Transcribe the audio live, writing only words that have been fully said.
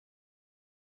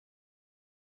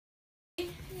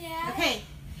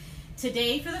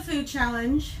Today for the food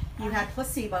challenge, you had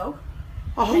placebo.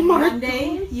 Oh and my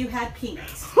Monday, God. you had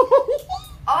peanuts.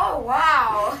 Oh,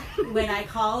 wow. When I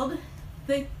called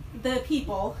the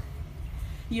people,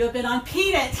 you have been on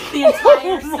peanuts the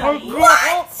entire study.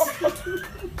 What?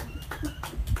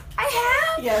 I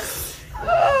have? Yes.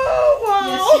 Oh, wow.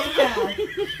 Yes, you have.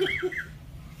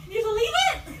 Can you believe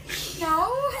it?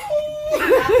 No.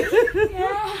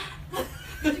 Yeah.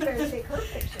 You better take her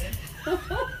picture. Are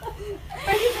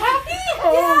you happy?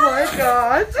 Oh my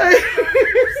God.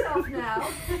 Yourself now.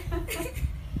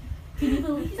 Can you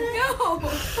believe it? No.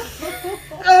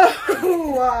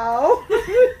 Oh, wow.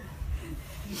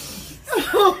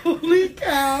 Holy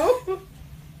cow.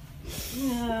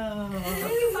 No.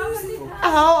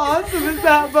 How awesome is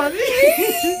that, buddy?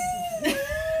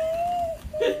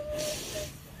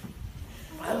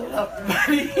 I love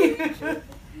you, buddy.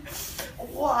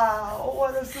 Wow,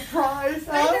 what a surprise,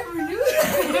 huh? I never knew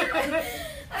that.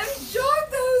 I'm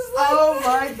shocked that was like Oh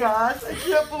that. my gosh, I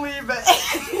can't believe it.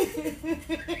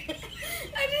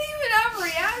 I didn't even have a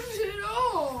reaction at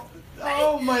all.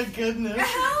 Oh my goodness.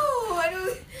 How? I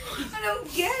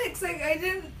don't get it. 'Cause like I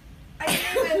didn't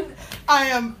even. I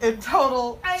am in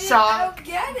total I shock. don't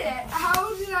get it.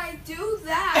 How did I do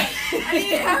that? I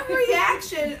didn't have a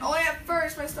reaction. Only at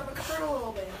first my stomach hurt a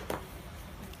little bit.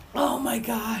 Oh my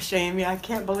gosh, Amy, I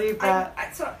can't believe that. I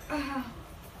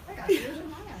I got yours in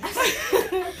my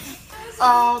eyes.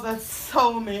 Oh, that's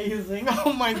so amazing.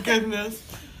 Oh my goodness.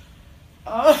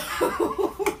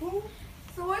 Oh.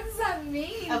 So what does that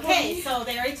mean? Okay, so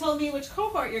they already told me which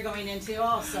cohort you're going into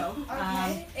also.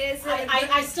 Okay. Is it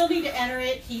I still need to enter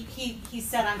it. He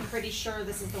said I'm pretty sure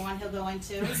this is the one he'll go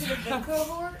into. is it a good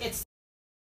cohort? It's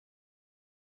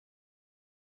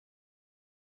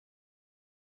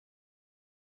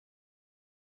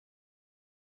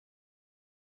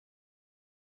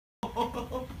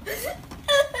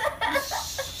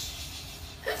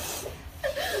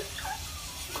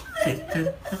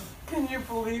Can you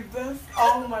believe this?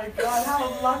 Oh my God,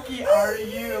 how lucky are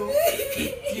you?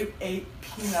 You ate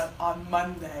peanut on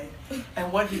Monday.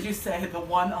 And what did you say? The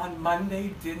one on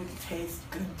Monday didn't taste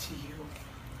good to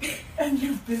you. And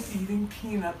you've been eating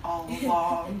peanut all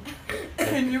along.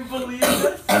 Can you believe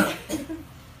this?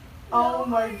 Oh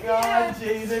my God,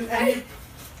 Jayden.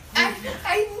 And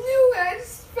I knew it. I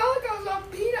just felt like I was on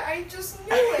peanut. I just knew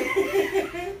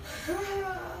it.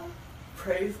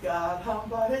 praise God, huh,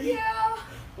 buddy? Yeah.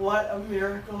 What a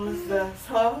miracle is this,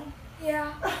 huh?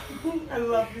 Yeah. I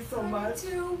love you so Me much.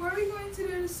 too. What are we going to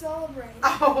do to celebrate?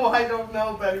 Oh, I don't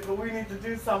know, Betty, but we need to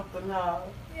do something, huh?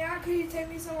 Yeah, could you take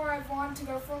me somewhere I've wanted to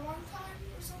go for a long time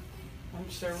or something? I'm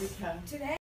sure we can.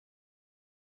 Today?